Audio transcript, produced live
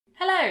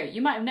So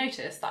you might have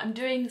noticed that I'm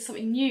doing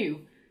something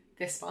new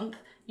this month.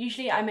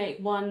 Usually I make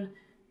one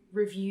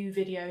review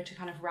video to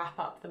kind of wrap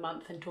up the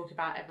month and talk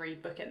about every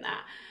book in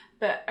that.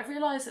 But I've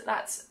realised that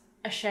that's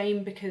a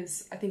shame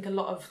because I think a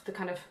lot of the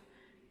kind of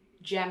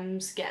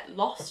gems get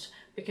lost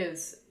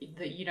because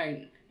you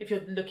don't, if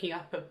you're looking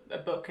up a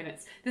book and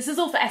this is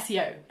all for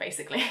SEO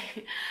basically.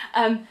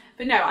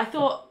 But no, I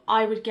thought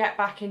I would get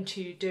back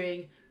into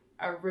doing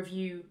a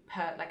review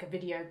per, like a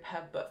video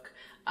per book.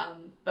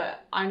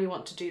 But I only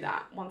want to do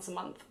that once a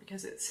month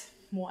because it's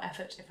more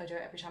effort if I do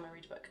it every time I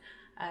read a book.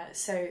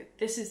 So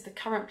this is the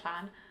current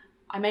plan.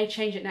 I may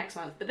change it next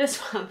month, but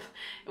this month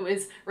it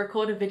was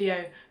record a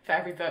video for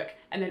every book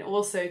and then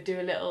also do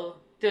a little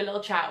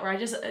chat where I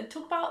just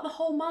talk about the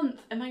whole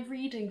month and my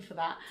reading for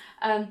that.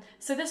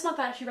 So this month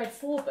I actually read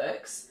 4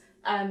 books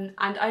and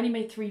I only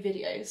made 3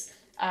 videos.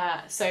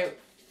 So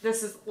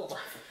this is, well,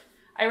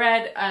 I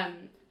read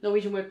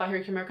Norwegian by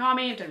Haruki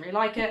Murakami, didn't really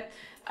like it.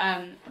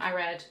 I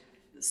read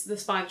The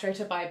Spy And The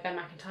Traitor by Ben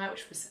Macintyre,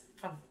 which was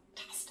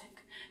fantastic.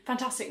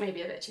 Fantastic,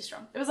 maybe a bit too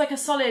strong. It was like a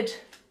solid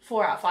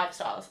 4 out of 5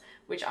 stars,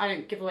 which I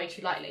don't give away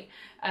too lightly,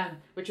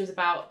 which was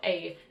about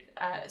a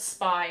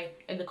spy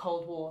in the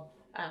Cold War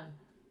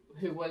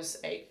who was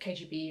a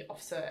KGB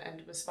officer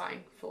and was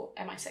spying for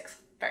MI6.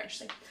 Very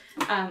interesting.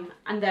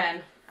 And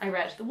then I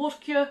read The Water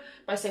Cure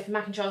by Sophie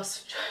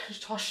Mackintosh.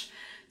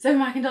 Sophie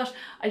Mackintosh.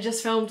 I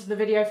just filmed the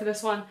video for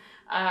this one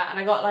and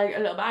I got like a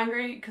little bit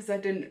angry because I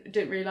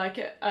didn't really like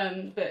it.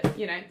 But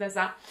you know, there's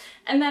that.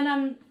 And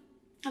then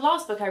the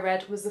last book I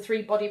read was The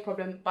Three Body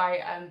Problem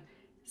by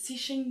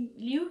Cixin.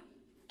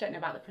 Don't know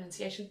about the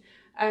pronunciation.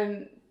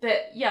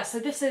 But yeah, so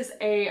this is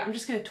I'm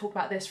just going to talk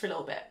about this for a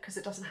little bit because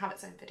it doesn't have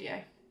its own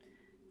video,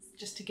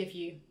 just to give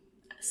you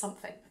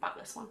something about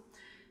this one.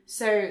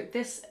 So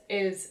this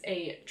is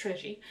a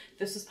trilogy.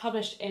 This was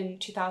published in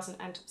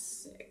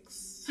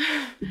 2006.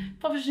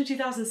 Published in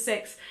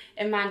 2006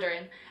 in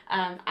Mandarin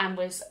and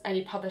was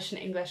only published in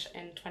English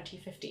in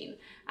 2015.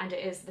 And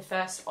it is the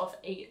first of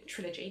a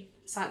trilogy,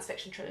 science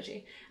fiction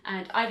trilogy.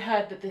 And I'd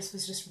heard that this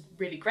was just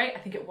really great. I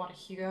think it won a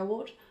Hugo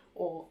Award,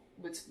 or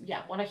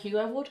won a Hugo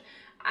Award,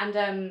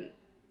 and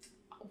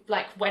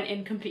like went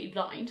in completely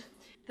blind.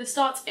 This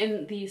starts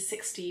in the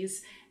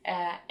 60s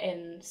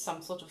in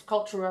some sort of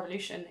cultural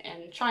revolution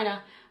in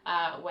China,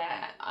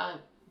 where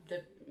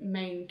the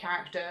main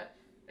character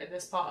in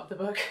this part of the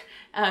book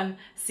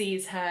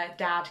sees her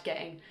dad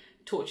getting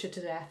tortured to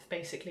death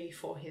basically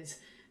for his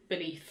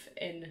belief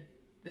in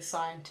the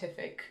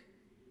scientific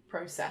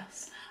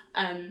process.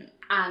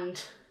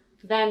 And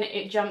then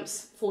it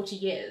jumps 40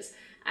 years.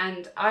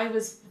 And I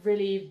was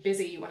really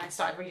busy when I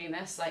started reading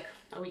this, like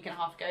a week and a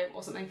half ago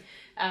or something,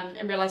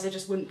 and realised I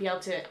just wouldn't be able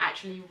to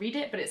actually read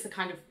it, but it's the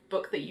kind of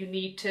book that you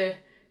need to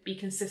be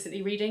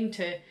consistently reading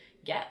to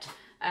get.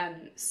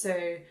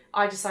 So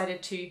I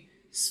decided to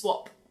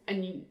swap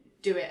and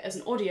do it as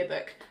an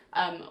audiobook,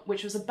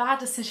 which was a bad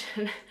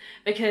decision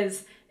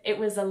because it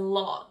was a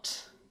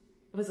lot.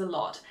 It was a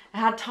lot. It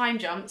had time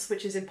jumps,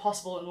 which is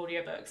impossible in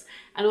audiobooks,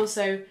 and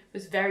also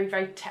was very,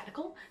 very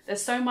technical.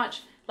 There's so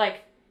much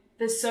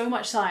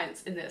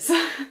science in this.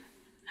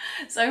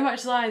 So much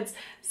science,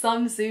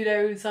 some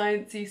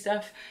pseudo-sciencey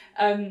stuff,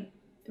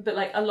 but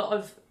like a lot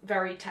of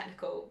very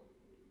technical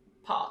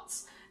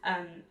parts,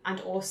 and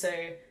also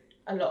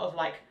a lot of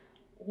like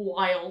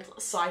wild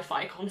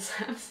sci-fi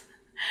concepts.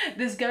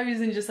 This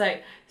goes in just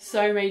like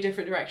so many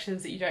different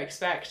directions that you don't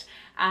expect,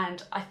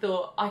 and I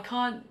thought I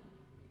can't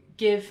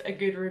give a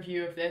good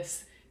review of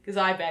this because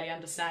I barely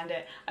understand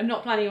it. I'm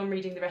not planning on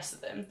reading the rest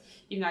of them,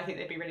 even though I think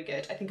they'd be really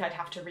good. I think I'd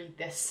have to read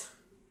this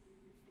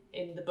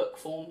in the book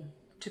form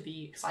to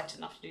be excited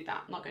enough to do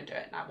that. I'm not going to do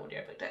it now, I've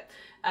audiobooked it.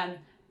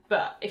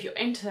 But if you're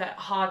into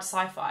hard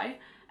sci-fi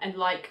and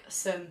like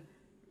some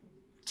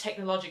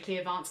technologically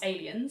advanced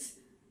aliens,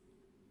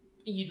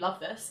 you'd love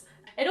this.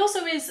 It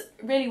also is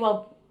really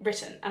well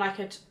written, and I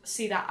could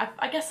see that.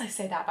 I guess I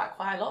say that about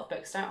quite a lot of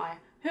books, don't I?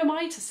 Who am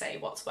I to say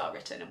what's well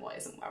written and what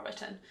isn't well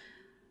written?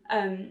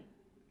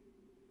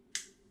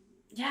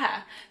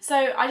 Yeah,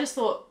 so I just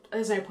thought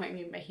there's no point in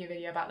me making a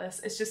video about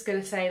this. It's just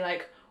going to say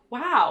like,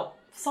 wow,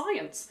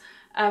 science.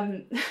 Why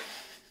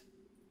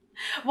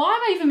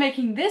am I even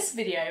making this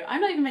video?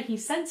 I'm not even making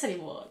sense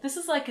anymore. This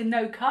is like a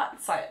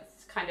no-cut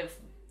science kind of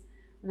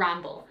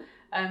ramble.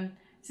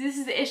 So this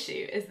is the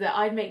issue, is that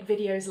I'd make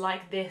videos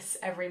like this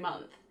every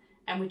month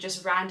and would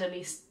just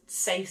randomly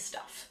say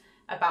stuff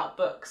about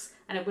books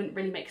and it wouldn't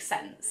really make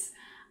sense.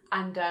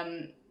 And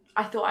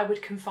I thought I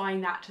would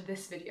confine that to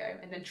this video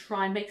and then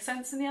try and make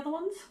sense in the other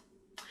ones.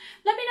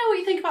 Let me know what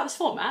you think about this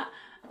format.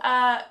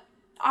 I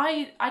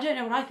don't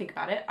know what I think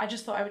about it. I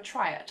just thought I would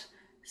try it.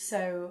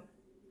 So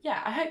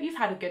yeah, I hope you've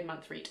had a good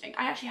month reading.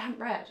 I actually haven't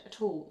read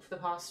at all for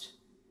the past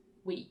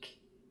week,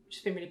 which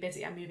has been really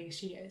busy. I'm moving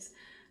studios.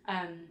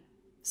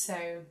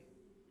 So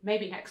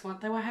maybe next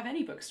month I won't have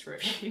any books to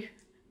review.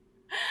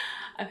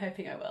 I'm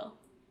hoping I will.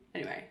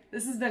 Anyway,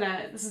 this has been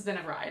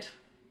a ride.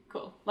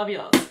 Cool. Love you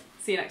lots.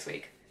 See you next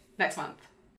week. Next month.